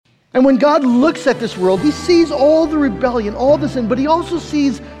And when God looks at this world, he sees all the rebellion, all the sin, but he also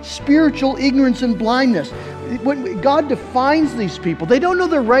sees spiritual ignorance and blindness. When God defines these people, they don't know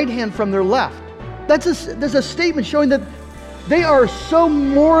their right hand from their left. There's a statement showing that they are so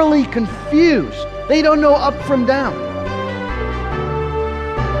morally confused. They don't know up from down.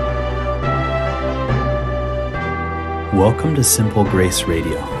 Welcome to Simple Grace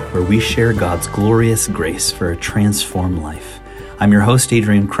Radio, where we share God's glorious grace for a transformed life. I'm your host,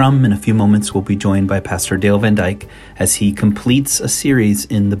 Adrian Crum. In a few moments, we'll be joined by Pastor Dale Van Dyke as he completes a series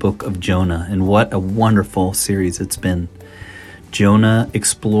in the book of Jonah. And what a wonderful series it's been. Jonah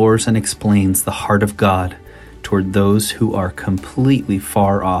explores and explains the heart of God toward those who are completely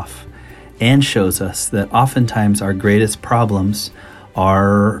far off, and shows us that oftentimes our greatest problems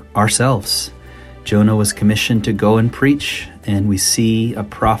are ourselves. Jonah was commissioned to go and preach, and we see a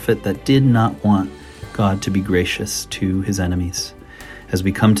prophet that did not want God to be gracious to his enemies. As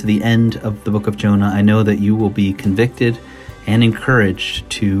we come to the end of the book of Jonah, I know that you will be convicted and encouraged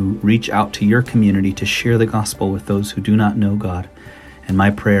to reach out to your community to share the gospel with those who do not know God. And my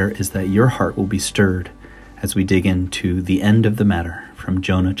prayer is that your heart will be stirred as we dig into the end of the matter from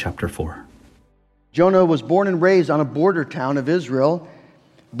Jonah chapter 4. Jonah was born and raised on a border town of Israel,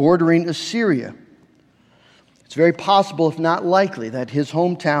 bordering Assyria. It's very possible, if not likely, that his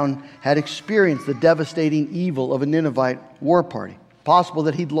hometown had experienced the devastating evil of a Ninevite war party. Possible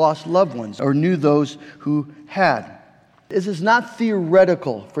that he'd lost loved ones or knew those who had. This is not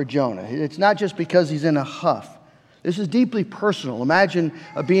theoretical for Jonah. It's not just because he's in a huff. This is deeply personal. Imagine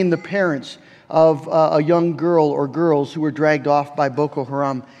being the parents of a young girl or girls who were dragged off by Boko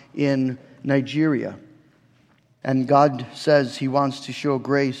Haram in Nigeria. And God says he wants to show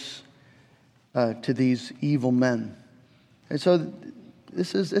grace to these evil men. And so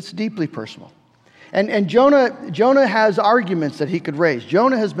it's deeply personal. And Jonah has arguments that he could raise.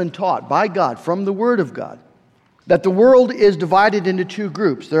 Jonah has been taught by God from the Word of God that the world is divided into two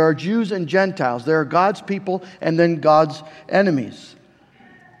groups. There are Jews and Gentiles. There are God's people and then God's enemies.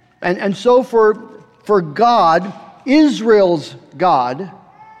 And so for God, Israel's God,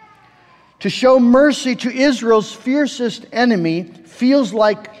 to show mercy to Israel's fiercest enemy feels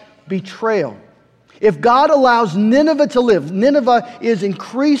like betrayal. If God allows Nineveh to live, Nineveh is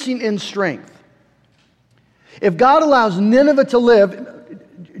increasing in strength. If God allows Nineveh to live,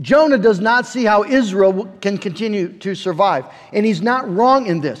 Jonah does not see how Israel can continue to survive. And he's not wrong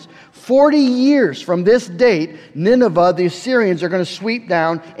in this. 40 years from this date, Nineveh, the Assyrians, are going to sweep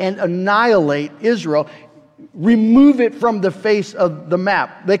down and annihilate Israel, remove it from the face of the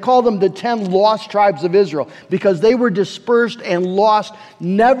map. They call them the 10 lost tribes of Israel because they were dispersed and lost,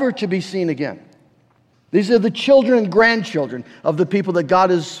 never to be seen again. These are the children and grandchildren of the people that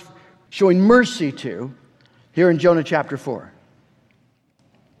God is showing mercy to here in Jonah chapter 4.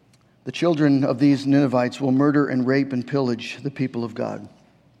 The children of these Ninevites will murder and rape and pillage the people of God.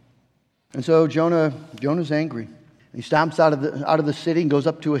 And so Jonah's angry. He stomps out of the city and goes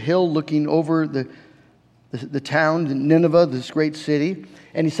up to a hill looking over the town, Nineveh, this great city.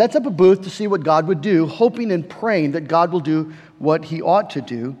 And he sets up a booth to see what God would do, hoping and praying that God will do what he ought to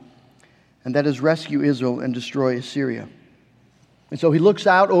do, and that is rescue Israel and destroy Assyria. And so he looks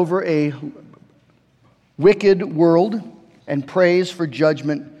out over a wicked world and prays for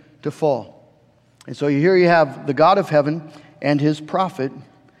judgment to fall. And so here you have the God of heaven and his prophet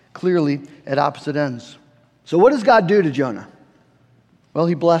clearly at opposite ends. So what does God do to Jonah? Well,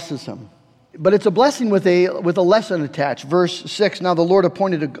 he blesses him. But it's a blessing with a lesson attached. Verse 6, now the Lord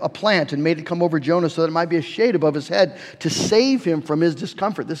appointed a plant and made it come over Jonah so that it might be a shade above his head to save him from his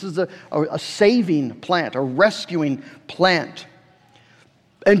discomfort. This is a saving plant, a rescuing plant.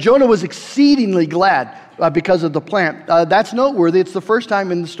 And Jonah was exceedingly glad because of the plant. That's noteworthy. It's the first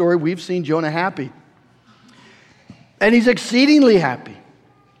time in the story we've seen Jonah happy. And he's exceedingly happy.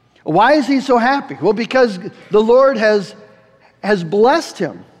 Why is he so happy? Well, because the Lord has blessed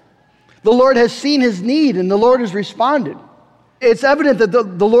him. The Lord has seen his need, and the Lord has responded. It's evident that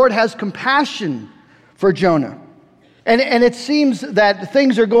the Lord has compassion for Jonah. And it seems that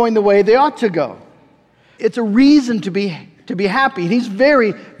things are going the way they ought to go. It's a reason to be happy. And he's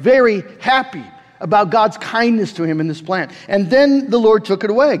very, very happy about God's kindness to him in this plant. And then the Lord took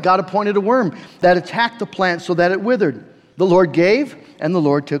it away. God appointed a worm that attacked the plant so that it withered. The Lord gave, and the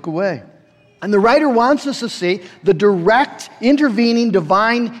Lord took away. And the writer wants us to see the direct, intervening,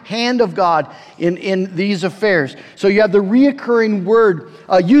 divine hand of God in these affairs. So you have the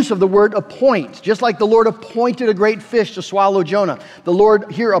reoccurring use of the word appoint. Just like the Lord appointed a great fish to swallow Jonah. The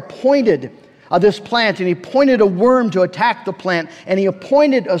Lord here appointed this plant, and he appointed a worm to attack the plant, and he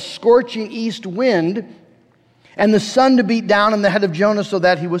appointed a scorching east wind. and the sun to beat down on the head of Jonah so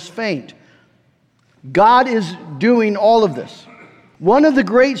that he was faint. God is doing all of this. One of the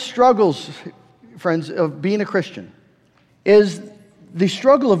great struggles, friends, of being a Christian is the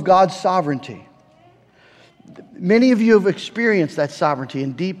struggle of God's sovereignty. Many of you have experienced that sovereignty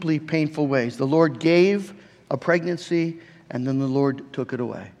in deeply painful ways. The Lord gave a pregnancy, and then the Lord took it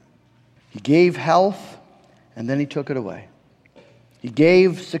away. He gave health, and then He took it away. He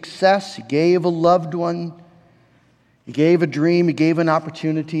gave success. He gave a loved one. He gave a dream. He gave an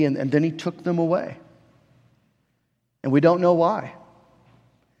opportunity, and then He took them away. And we don't know why.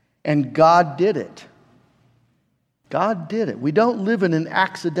 And God did it. God did it. We don't live in an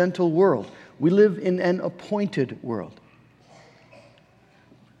accidental world. We live in an appointed world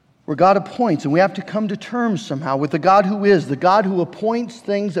where God appoints, and we have to come to terms somehow with the God who is, the God who appoints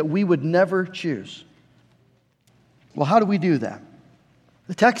things that we would never choose. Well, how do we do that?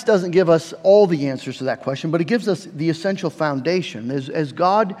 The text doesn't give us all the answers to that question, but it gives us the essential foundation. As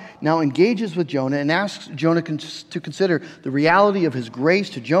God now engages with Jonah and asks Jonah to consider the reality of His grace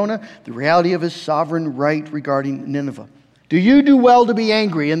to Jonah, the reality of His sovereign right regarding Nineveh. Do you do well to be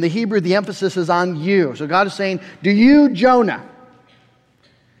angry? In the Hebrew, the emphasis is on you. So God is saying, do you, Jonah,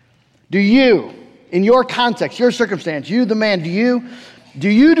 do you, in your context, your circumstance, you the man, do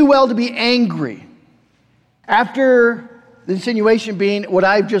you do well to be angry? After the insinuation being what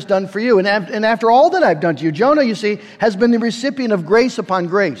I've just done for you. And after all that I've done to you, Jonah, you see, has been the recipient of grace upon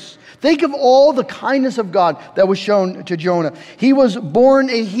grace. Think of all the kindness of God that was shown to Jonah. He was born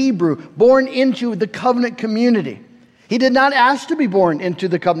a Hebrew, born into the covenant community. He did not ask to be born into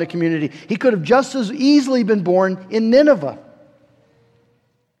the covenant community. He could have just as easily been born in Nineveh.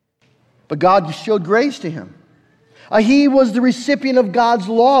 But God showed grace to him. He was the recipient of God's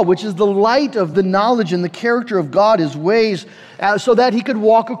law, which is the light of the knowledge and the character of God, His ways, so that he could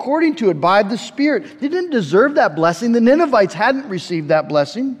walk according to it by the Spirit. He didn't deserve that blessing. The Ninevites hadn't received that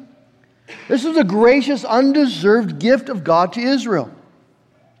blessing. This was a gracious, undeserved gift of God to Israel.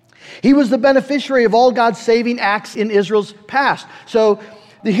 He was the beneficiary of all God's saving acts in Israel's past. So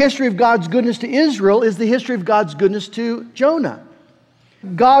the history of God's goodness to Israel is the history of God's goodness to Jonah.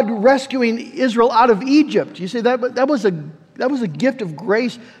 God rescuing Israel out of Egypt. You see, that was a gift of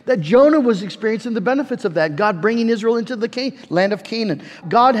grace that Jonah was experiencing the benefits of that. God bringing Israel into the land of Canaan.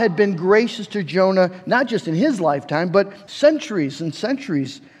 God had been gracious to Jonah, not just in his lifetime, but centuries and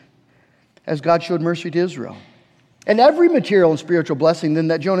centuries as God showed mercy to Israel. And every material and spiritual blessing then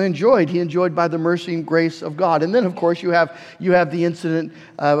that Jonah enjoyed, he enjoyed by the mercy and grace of God. And then, of course, you have the incident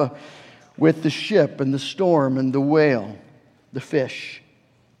with the ship and the storm and the whale, the fish.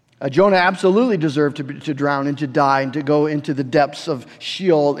 Jonah absolutely deserved to drown and to die and to go into the depths of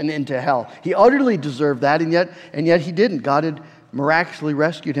Sheol and into hell. He utterly deserved that, and yet he didn't. God had miraculously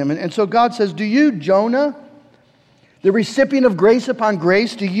rescued him. And so God says, do you, Jonah, the recipient of grace upon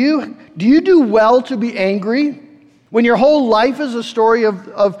grace, do you do well to be angry when your whole life is a story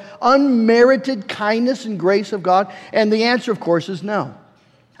of unmerited kindness and grace of God? And the answer, of course, is no.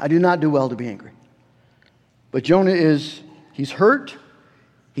 I do not do well to be angry. But Jonah he's hurt.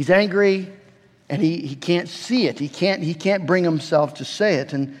 He's angry, and he can't see it. He can't bring himself to say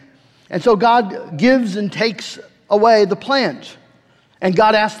it. And so God gives and takes away the plant. And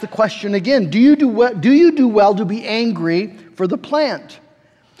God asks the question again, do you do well to be angry for the plant?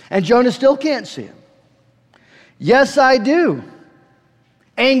 And Jonah still can't see it. Yes, I do.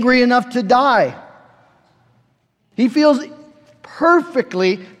 Angry enough to die. He feels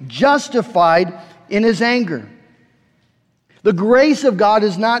perfectly justified in his anger. The grace of God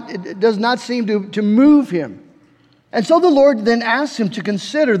does not seem to move him. And so the Lord then asks him to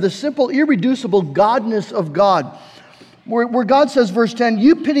consider the simple, irreducible godness of God. Where God says, verse 10,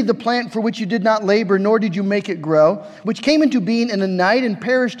 you pitied the plant for which you did not labor, nor did you make it grow, which came into being in a night and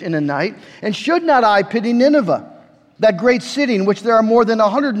perished in a night. And should not I pity Nineveh, that great city in which there are more than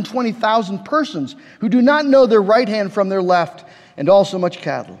 120,000 persons who do not know their right hand from their left, and also much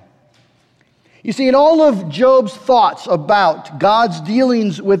cattle? You see, in all of Job's thoughts about God's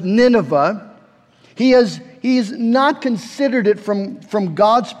dealings with Nineveh, he's not considered it from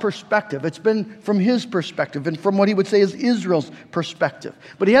God's perspective. It's been from his perspective and from what he would say is Israel's perspective.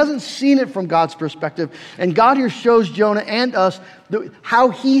 But he hasn't seen it from God's perspective. And God here shows Jonah and us how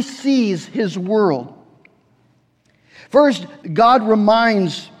he sees his world. First, God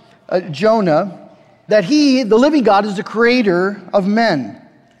reminds Jonah that he, the living God, is the creator of men.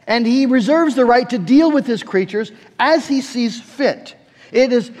 And he reserves the right to deal with his creatures as he sees fit.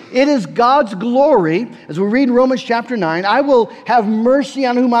 It is God's glory, as we read in Romans chapter 9, I will have mercy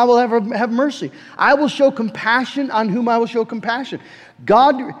on whom I will have mercy. I will show compassion on whom I will show compassion.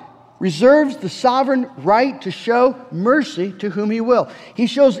 God reserves the sovereign right to show mercy to whom He will. He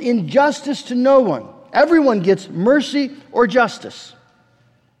shows injustice to no one. Everyone gets mercy or justice.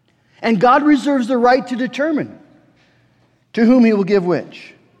 And God reserves the right to determine to whom He will give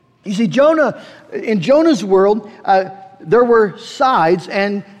which. You see, in Jonah's world, there were sides,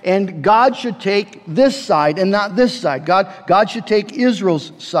 and God should take this side and not this side. God should take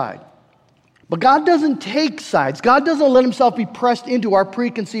Israel's side. But God doesn't take sides. God doesn't let Himself be pressed into our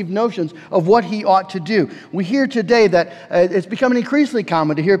preconceived notions of what He ought to do. We hear today that it's becoming increasingly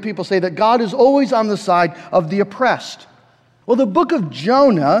common to hear people say that God is always on the side of the oppressed. Well, the book of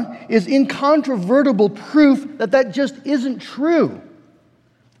Jonah is incontrovertible proof that just isn't true.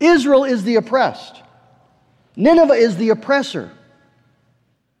 Israel is the oppressed. Nineveh is the oppressor.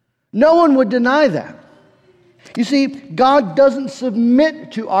 No one would deny that. You see, God doesn't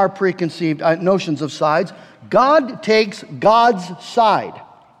submit to our preconceived notions of sides. God takes God's side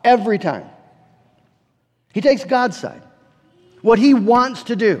every time. He takes God's side. What He wants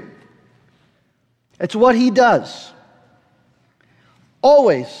to do. It's what He does.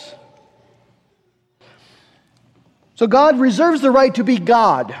 Always. So God reserves the right to be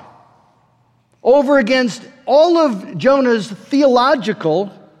God over against all of Jonah's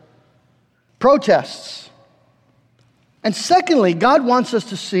theological protests. And secondly, God wants us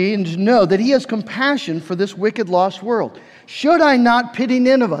to see and to know that He has compassion for this wicked, lost world. Should I not pity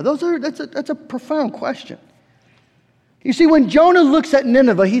Nineveh? That's a profound question. You see, when Jonah looks at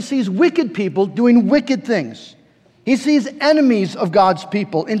Nineveh, he sees wicked people doing wicked things. He sees enemies of God's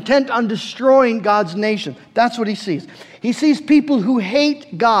people, intent on destroying God's nation. That's what he sees. He sees people who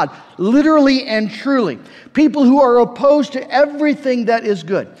hate God, literally and truly. People who are opposed to everything that is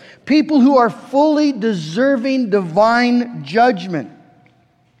good. People who are fully deserving divine judgment.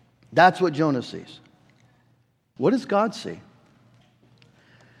 That's what Jonah sees. What does God see?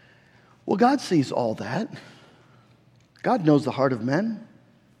 Well, God sees all that. God knows the heart of men.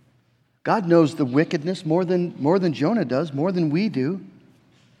 God knows the wickedness more than Jonah does, more than we do.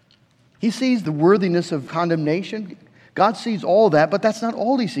 He sees the worthiness of condemnation. God sees all that, but that's not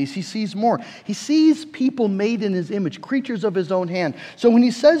all He sees. He sees more. He sees people made in His image, creatures of His own hand. So when He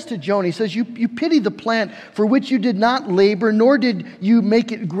says to Jonah, He says, you pity the plant for which you did not labor, nor did you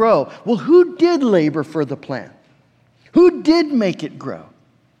make it grow. Well, who did labor for the plant? Who did make it grow?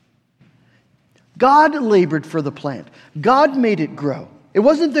 God labored for the plant. God made it grow. It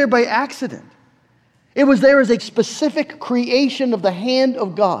wasn't there by accident. It was there as a specific creation of the hand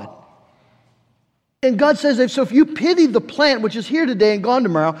of God. And God says, so if you pity the plant which is here today and gone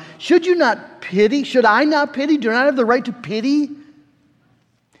tomorrow, should you not pity? Should I not pity? Do I not have the right to pity?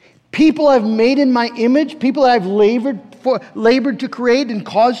 People I've made in my image, people that I've labored to create and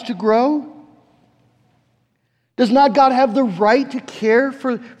caused to grow? Does not God have the right to care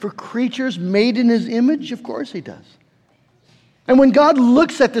for creatures made in His image? Of course He does. And when God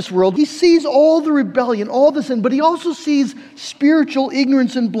looks at this world, He sees all the rebellion, all the sin, but He also sees spiritual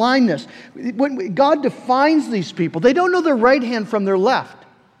ignorance and blindness. When God defines these people, they don't know their right hand from their left.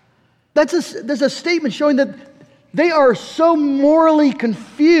 There's a statement showing that they are so morally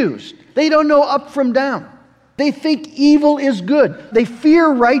confused. They don't know up from down. They think evil is good. They fear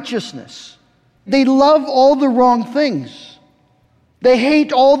righteousness. They love all the wrong things. They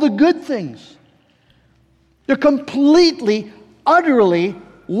hate all the good things. They're completely, utterly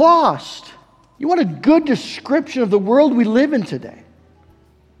lost. You want a good description of the world we live in today?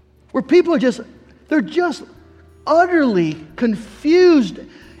 Where people they're just utterly confused,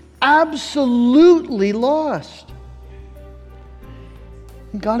 absolutely lost.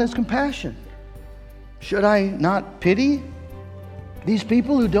 And God has compassion. Should I not pity these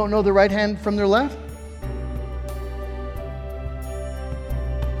people who don't know the right hand from their left?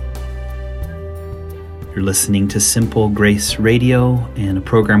 You're listening to Simple Grace Radio and a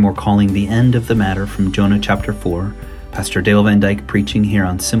program we're calling The End of the Matter from Jonah chapter 4. Pastor Dale Van Dyke preaching here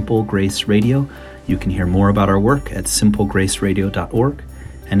on Simple Grace Radio. You can hear more about our work at simplegraceradio.org.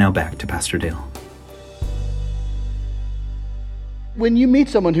 And now back to Pastor Dale. When you meet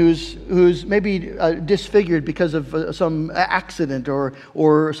someone who's maybe disfigured because of some accident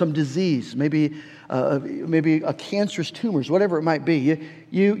or some disease, maybe a cancerous tumors, whatever it might be,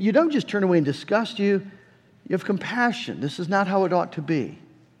 you don't just turn away in disgust. You have compassion. This is not how it ought to be.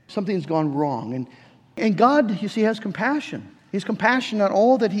 Something's gone wrong. And God, you see, has compassion. He's compassionate on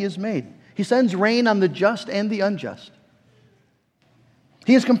all that He has made. He sends rain on the just and the unjust.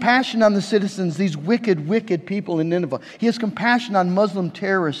 He has compassion on the citizens, these wicked, wicked people in Nineveh. He has compassion on Muslim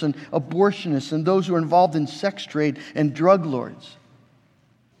terrorists and abortionists and those who are involved in sex trade and drug lords.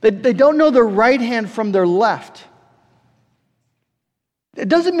 They don't know their right hand from their left. It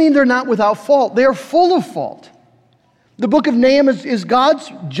doesn't mean they're not without fault. They are full of fault. The book of Nahum is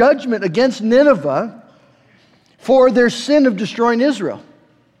God's judgment against Nineveh for their sin of destroying Israel.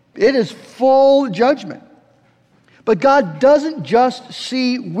 It is full judgment. But God doesn't just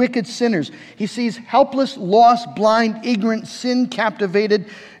see wicked sinners. He sees helpless, lost, blind, ignorant, sin-captivated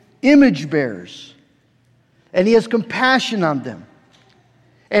image bearers. And He has compassion on them.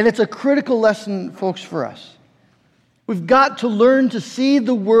 And it's a critical lesson, folks, for us. We've got to learn to see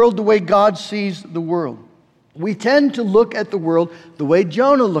the world the way God sees the world. We tend to look at the world the way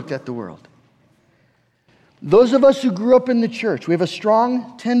Jonah looked at the world. Those of us who grew up in the church, we have a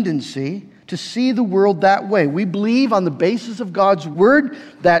strong tendency to see the world that way. We believe on the basis of God's word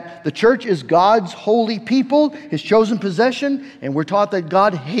that the church is God's holy people, His chosen possession, and we're taught that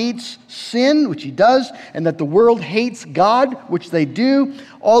God hates sin, which He does, and that the world hates God, which they do.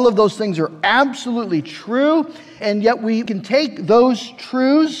 All of those things are absolutely true, and yet we can take those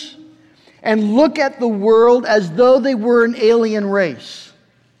truths and look at the world as though they were an alien race.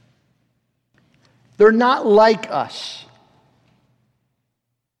 They're not like us.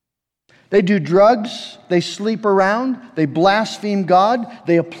 They do drugs, they sleep around, they blaspheme God,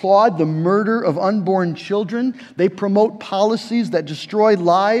 they applaud the murder of unborn children, they promote policies that destroy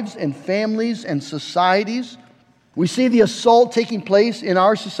lives and families and societies. We see the assault taking place in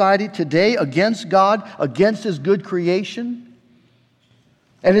our society today against God, against His good creation.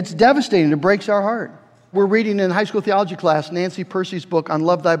 And it's devastating, it breaks our heart. We're reading in high school theology class Nancy Percy's book on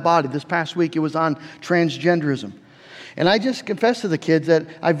Love Thy Body. This past week it was on transgenderism. And I just confess to the kids that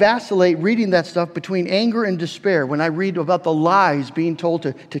I vacillate reading that stuff between anger and despair when I read about the lies being told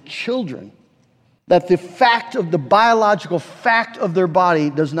to children, that the fact of the biological fact of their body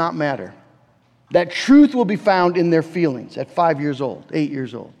does not matter. That truth will be found in their feelings at 5 years old, 8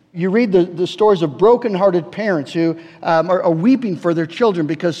 years old. You read the stories of broken-hearted parents who are weeping for their children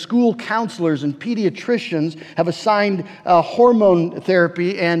because school counselors and pediatricians have assigned hormone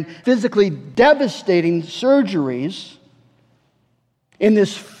therapy and physically devastating surgeries in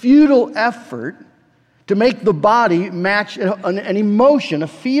this futile effort to make the body match an emotion, a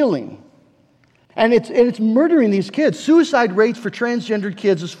feeling. And it's murdering these kids. Suicide rates for transgendered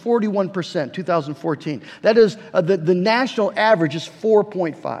kids is 41%, 2014. That is, the national average is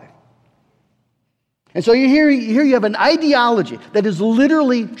 4.5. And so here you have an ideology that is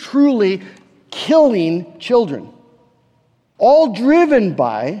literally, truly killing children. All driven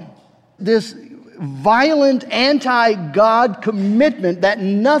by this violent anti-God commitment that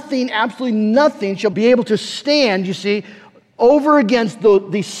nothing, absolutely nothing, shall be able to stand, you see, over against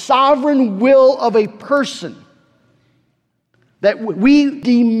the sovereign will of a person. That we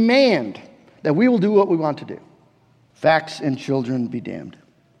demand that we will do what we want to do. Facts and children be damned.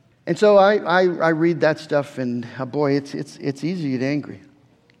 And so I read that stuff, and boy, it's easy to get angry.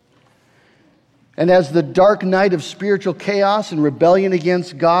 And as the dark night of spiritual chaos and rebellion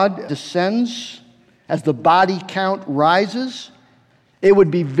against God descends, as the body count rises, it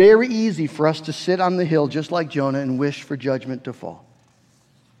would be very easy for us to sit on the hill just like Jonah and wish for judgment to fall.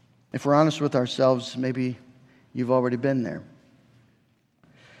 If we're honest with ourselves, maybe you've already been there.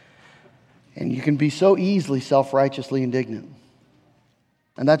 And you can be so easily self-righteously indignant.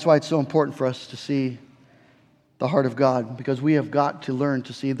 And that's why it's so important for us to see the heart of God, because we have got to learn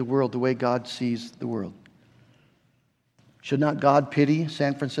to see the world the way God sees the world. Should not God pity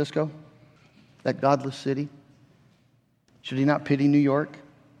San Francisco, that godless city? Should He not pity New York,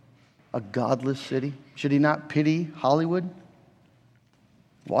 a godless city? Should He not pity Hollywood,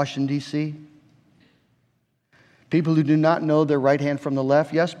 Washington, D.C.? People who do not know their right hand from the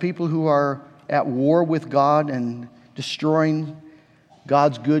left. Yes, people who are at war with God and destroying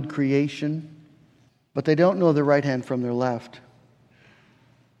God's good creation, but they don't know their right hand from their left.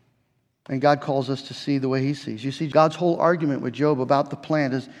 And God calls us to see the way He sees. You see, God's whole argument with Job about the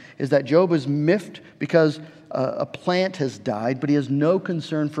plant is that Job is miffed because a plant has died, but he has no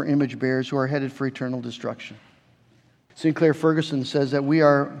concern for image bearers who are headed for eternal destruction. Sinclair Ferguson says that we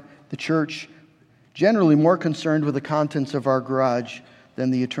are, the church, generally more concerned with the contents of our garage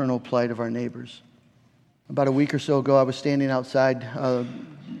than the eternal plight of our neighbors. About a week or so ago, I was standing outside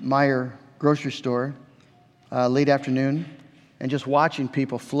Meijer grocery store late afternoon, and just watching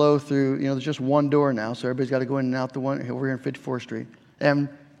people flow through. There's just one door now, so everybody's got to go in and out the one over here on 54th Street. And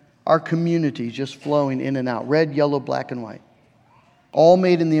our community just flowing in and out, red, yellow, black, and white, all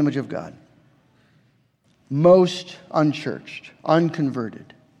made in the image of God. Most unchurched,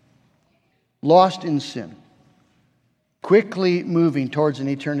 unconverted, lost in sin, quickly moving towards an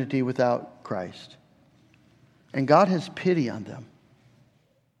eternity without Christ. And God has pity on them.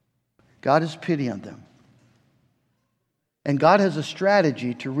 God has pity on them. And God has a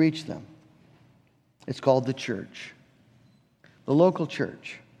strategy to reach them. It's called the church, the local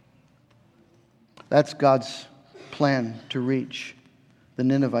church. That's God's plan to reach the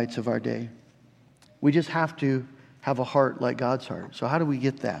Ninevites of our day. We just have to have a heart like God's heart. So how do we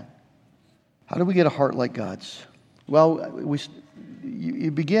get that? How do we get a heart like God's? Well, you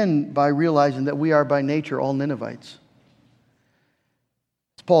begin by realizing that we are by nature all Ninevites.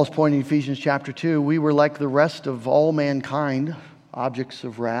 As Paul is pointing in Ephesians chapter 2, we were like the rest of all mankind, objects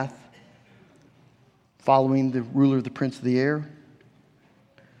of wrath, following the ruler of the prince of the air.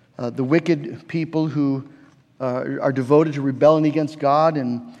 The wicked people who are devoted to rebelling against God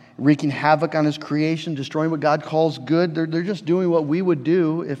and wreaking havoc on His creation, destroying what God calls good. They're just doing what we would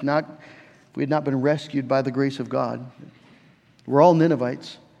do if we had not been rescued by the grace of God. We're all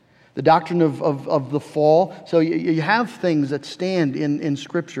Ninevites. The doctrine of the fall. So you have things that stand in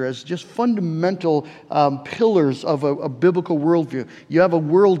Scripture as just fundamental pillars of a biblical worldview. You have a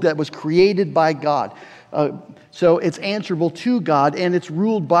world that was created by God. So it's answerable to God, and it's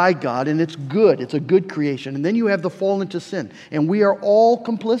ruled by God, and it's good. It's a good creation. And then you have the fall into sin. And we are all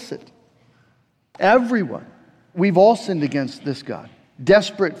complicit. Everyone. We've all sinned against this God.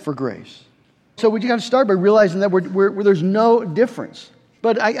 Desperate for grace. So we got to start by realizing that there's no difference.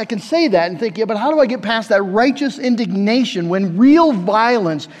 But I can say that and think, yeah, but how do I get past that righteous indignation when real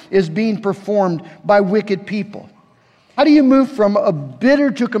violence is being performed by wicked people? How do you move from a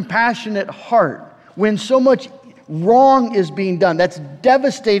bitter to compassionate heart when so much wrong is being done? That's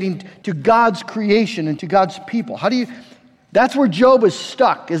devastating to God's creation and to God's people. That's where Job is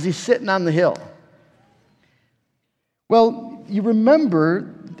stuck as he's sitting on the hill. Well, you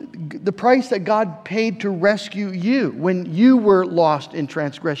remember the price that God paid to rescue you when you were lost in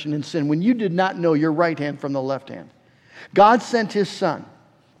transgression and sin, when you did not know your right hand from the left hand. God sent His Son.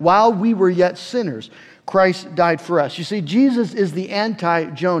 While we were yet sinners, Christ died for us. You see, Jesus is the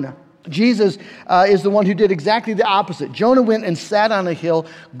anti-Jonah. Jesus is the one who did exactly the opposite. Jonah went and sat on a hill,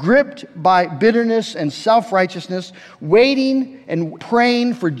 gripped by bitterness and self-righteousness, waiting and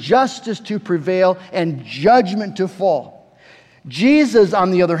praying for justice to prevail and judgment to fall. Jesus, on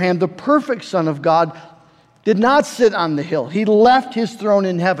the other hand, the perfect Son of God, did not sit on the hill. He left His throne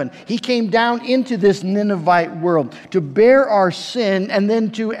in heaven. He came down into this Ninevite world to bear our sin and then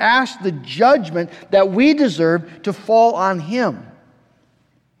to ask the judgment that we deserve to fall on Him.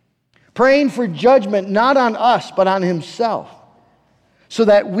 Praying for judgment not on us, but on Himself, so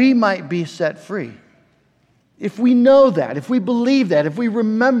that we might be set free. If we know that, if we believe that, if we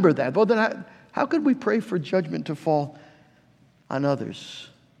remember that, well, then how could we pray for judgment to fall on others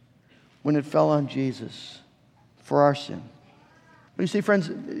when it fell on Jesus for our sin? But you see, friends,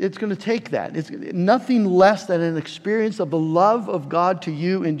 it's going to take that. It's nothing less than an experience of the love of God to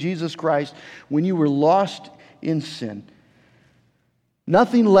you in Jesus Christ when you were lost in sin.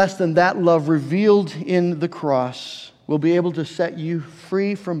 Nothing less than that love revealed in the cross will be able to set you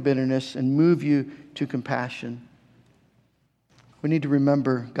free from bitterness and move you to compassion. We need to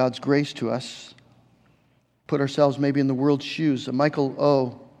remember God's grace to us. Put ourselves maybe in the world's shoes. Michael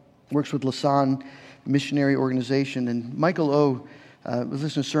O. works with Lausanne Missionary Organization, and Michael O. was listening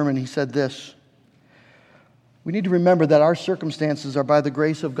to a sermon. He said this: we need to remember that our circumstances are by the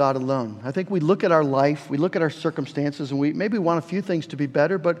grace of God alone. I think we look at our life, we look at our circumstances, and we maybe want a few things to be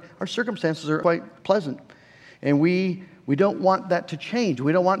better, but our circumstances are quite pleasant. And we don't want that to change.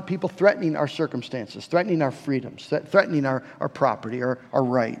 We don't want people threatening our circumstances, threatening our freedoms, threatening our property, our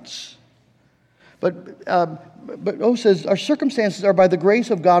rights. But O says, our circumstances are by the grace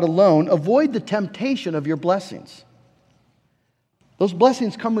of God alone. Avoid the temptation of your blessings. Those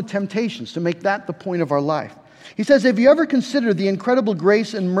blessings come with temptations to make that the point of our life. He says, have you ever considered the incredible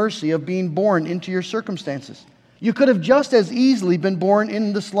grace and mercy of being born into your circumstances? You could have just as easily been born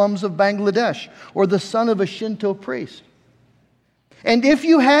in the slums of Bangladesh or the son of a Shinto priest. And if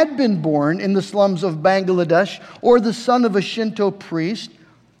you had been born in the slums of Bangladesh or the son of a Shinto priest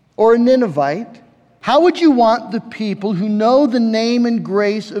or a Ninevite, how would you want the people who know the name and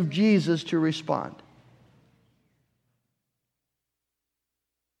grace of Jesus to respond?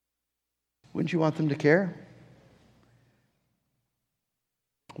 Wouldn't you want them to care?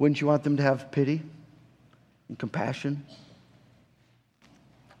 Wouldn't you want them to have pity and compassion?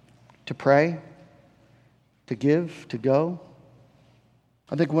 To pray? To give? To go?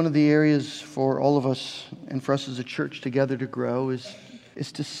 I think one of the areas for all of us and for us as a church together to grow is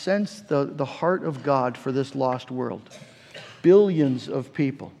to sense the heart of God for this lost world. Billions of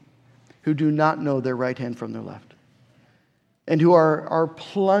people who do not know their right hand from their left and who are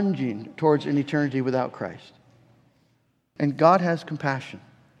plunging towards an eternity without Christ. And God has compassion.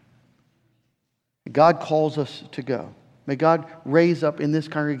 God calls us to go. May God raise up in this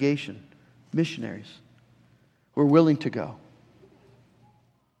congregation missionaries who are willing to go.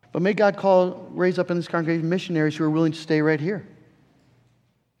 But may God raise up in this congregation missionaries who are willing to stay right here.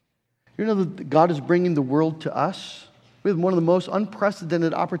 You know that God is bringing the world to us. We have one of the most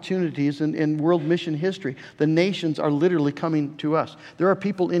unprecedented opportunities in world mission history. The nations are literally coming to us. There are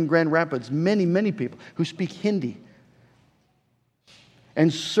people in Grand Rapids, many, many people, who speak Hindi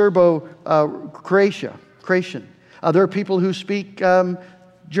and Serbo-Croatian. There are people who speak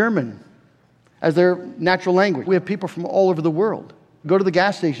German as their natural language. We have people from all over the world. Go to the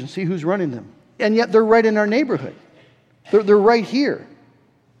gas station, see who's running them. And yet they're right in our neighborhood. They're right here.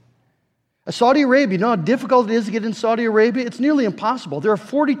 Saudi Arabia, you know how difficult it is to get in Saudi Arabia? It's nearly impossible. There are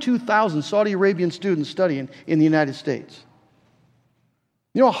 42,000 Saudi Arabian students studying in the United States.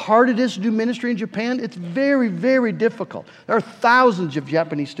 You know how hard it is to do ministry in Japan? It's very, very difficult. There are thousands of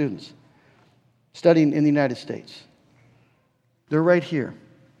Japanese students studying in the United States. They're right here.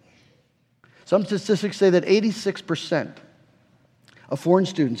 Some statistics say that 86% of foreign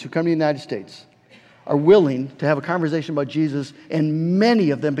students who come to the United States are willing to have a conversation about Jesus, and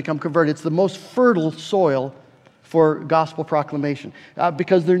many of them become converted. It's the most fertile soil for gospel proclamation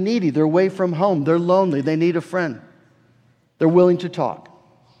because they're needy, they're away from home, they're lonely, they need a friend. They're willing to talk.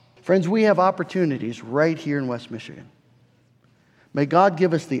 Friends, we have opportunities right here in West Michigan. May God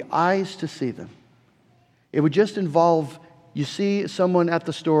give us the eyes to see them. It would just involve, you see someone at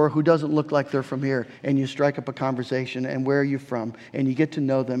the store who doesn't look like they're from here, and you strike up a conversation, and where are you from? And you get to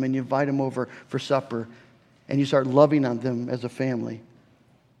know them, and you invite them over for supper, and you start loving on them as a family.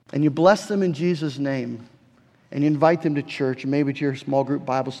 And you bless them in Jesus' name, and you invite them to church, maybe to your small group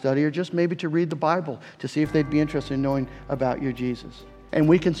Bible study, or just maybe to read the Bible to see if they'd be interested in knowing about your Jesus. And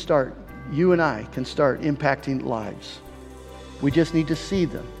we can start, you and I can start impacting lives. We just need to see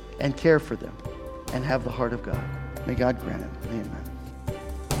them and care for them and have the heart of God. May God grant it. Amen.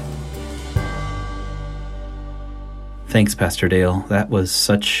 Thanks, Pastor Dale. That was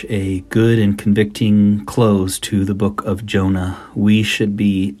such a good and convicting close to the book of Jonah. We should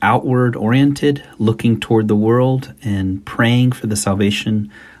be outward-oriented, looking toward the world and praying for the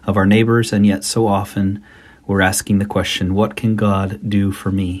salvation of our neighbors, and yet so often we're asking the question, what can God do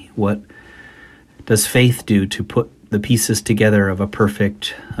for me? What does faith do to put the pieces together of a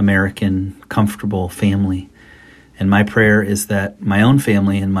perfect American, comfortable family? And my prayer is that my own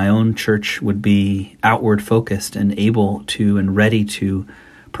family and my own church would be outward focused and able to and ready to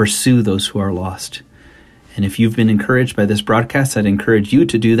pursue those who are lost. And if you've been encouraged by this broadcast, I'd encourage you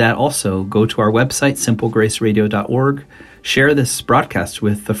to do that also. Go to our website, simplegraceradio.org. Share this broadcast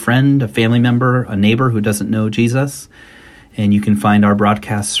with a friend, a family member, a neighbor who doesn't know Jesus. And you can find our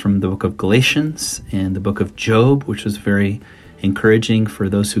broadcasts from the book of Galatians and the book of Job, which was very encouraging for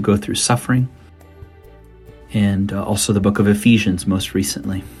those who go through suffering. And also the book of Ephesians most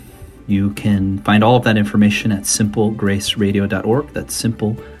recently. You can find all of that information at simplegraceradio.org. That's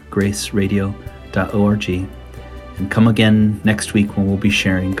simplegraceradio.org. And come again next week when we'll be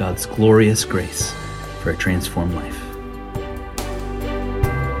sharing God's glorious grace for a transformed life.